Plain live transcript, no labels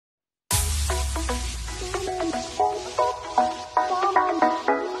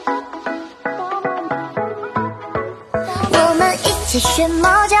起学猫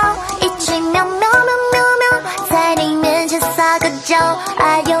叫，一起喵喵喵喵喵，在你面前撒个娇，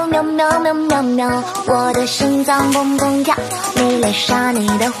哎呦喵喵喵喵喵，我的心脏蹦蹦跳，你泪洒你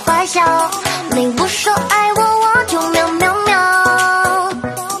的坏笑，你不说爱我，我就喵喵喵。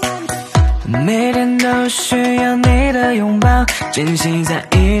每天都需要你的拥抱，珍惜在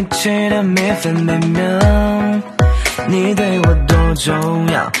一起的每分每秒。你对我多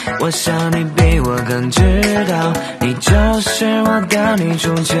重要，我想你比我更知道，你就是我的女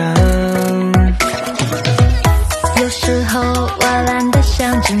主角。有时候我懒得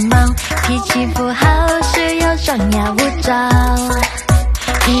像只猫，脾气不好时又张牙舞爪，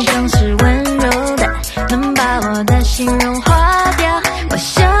你总是温柔的，能把我的心融化掉，我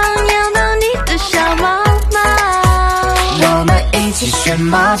想要到你的小毛毛。我们一起学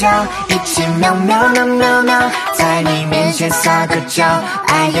猫叫，一起喵喵喵喵喵，在你面前撒个娇，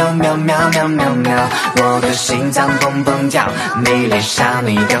哎呦喵喵喵喵喵，我的心脏蹦蹦跳，你脸上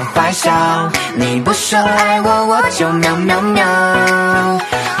你的坏笑，你不说爱我，我就喵喵喵。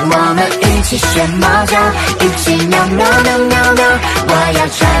我们一起学猫叫，一起喵喵喵喵喵，我要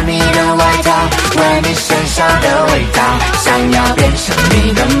穿你的外套，闻你身上的味道，想要变成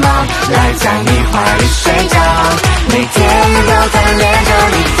你的猫，赖在你怀里睡觉，每天都贪恋着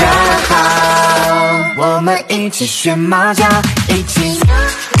你的好。我们一起学猫叫，一起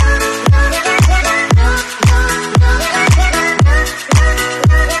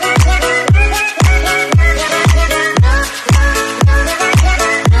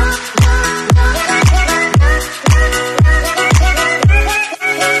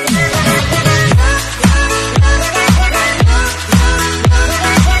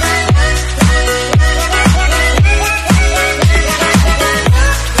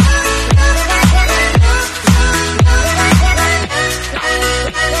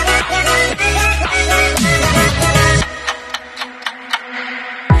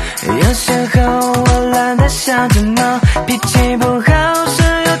有时候我懒得像只猫，脾气不好时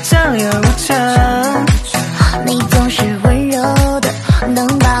又张牙舞爪，你总是温柔的，能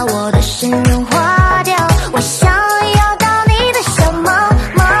把我的心融化掉，我想要到你的小毛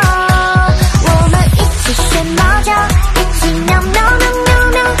毛。我们一起学猫叫，一起喵喵喵喵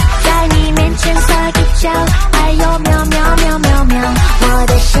喵，在你面前撒个娇，哎呦喵喵喵喵喵，我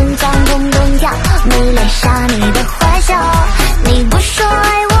的心脏蹦蹦跳，你泪洒你的坏笑，你不说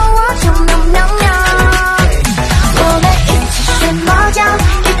爱我，我就喵喵喵。我们一起学猫叫，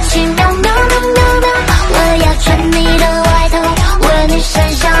一起喵喵喵喵喵，我要穿你的外套，闻你身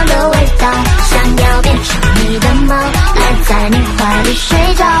上的味道，想要变成你的猫，赖在你怀里睡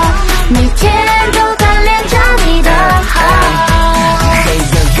觉，每天都贪恋着你的好。嘿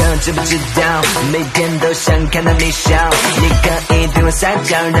哥哥知不知道，每天都想看到你笑，你可以对我撒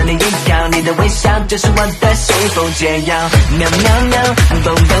娇，让你依靠，你的微笑就是我的幸福解药，喵喵喵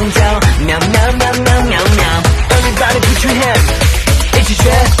蹦蹦跳，喵喵喵喵喵喵， Everybody put your hands， 一起学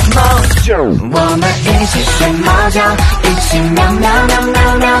猫叫。我们一起学猫叫，一起喵喵喵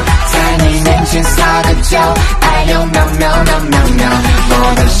喵喵，在你面前撒个娇，哎呦喵喵喵喵喵，我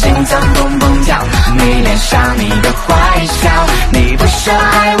的心脏蹦蹦跳，你脸上你的坏笑，你不说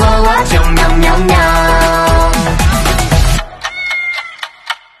爱我，我就喵喵喵。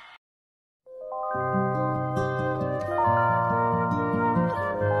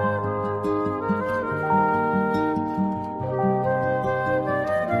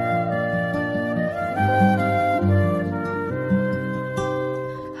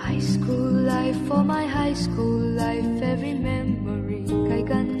For my high school life, every memory kay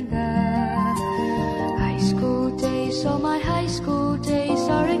ganda. High school days, oh my high school days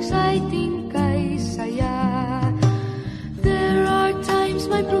are exciting kay saya. There are times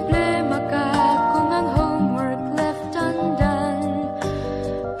may problema ka kung ang homework left undone.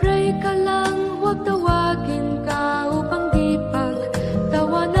 Pray ka lang, huwag tawagin ka upang di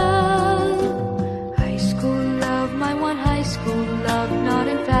pagtawanan. High school love, my one high school love, not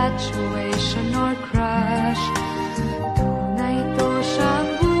infatuation or crush. Tunay to siyang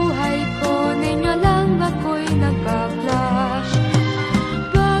buhay ko, ninyo lang ako'y nagka-flash.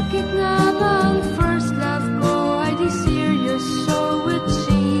 Bakit nga ba ang first love ko ay di serious, so it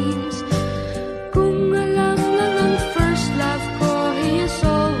seems? Kung alam lang ang first love ko, he is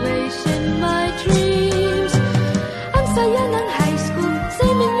always in my dreams. Ang saya ng high school,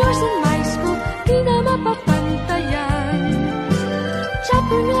 same in yours in my school, di na mapapantayan.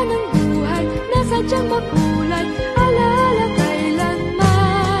 Chapter nga ng buhay, nasadyang makulay, alaala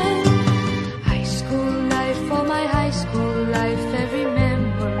kailanman. High school life, oh my high school life, every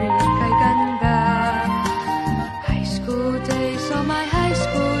memory kay ganda. High school days, oh my high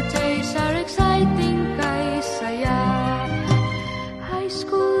school days are exciting kay saya.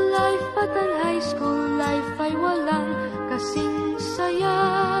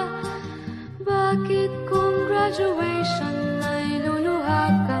 graduation ay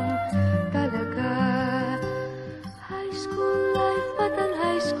luluha kang talaga. High school life, at ang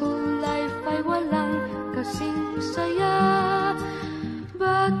high school life ay walang kasing saya.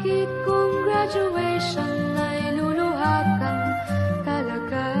 Bakit kung graduation ay luluha kang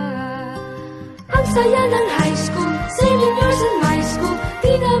talaga? Ang saya ng high school, 7 years in my school,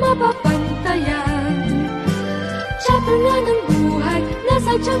 di na mapapantayan. Chapter nga ng buhay,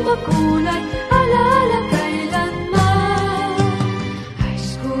 nasa diyang makulay, alaala kailanman. High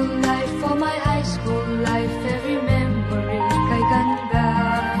school life, for my high school life, every memory kay ganda.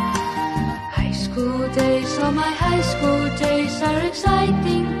 High school days, oh my high school days are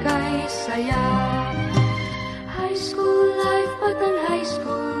exciting kay saya. High school life, at ang high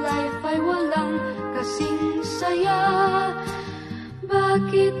school life ay walang kasing saya.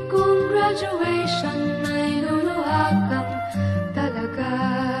 Bakit kung graduation ay luluha kang talaga?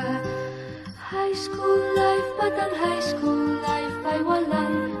 High school life, at ang high school life ay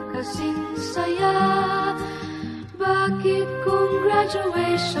walang kasing saya. Bakit kung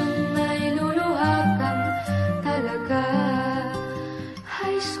graduation ay luluha kang talaga?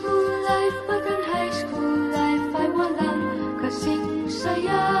 High school life, at ang high school life ay walang kasing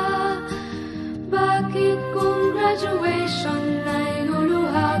saya. Bakit kung graduation ay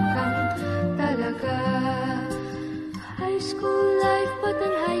luluha kang talaga? High school life, at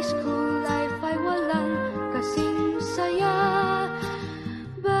ang high school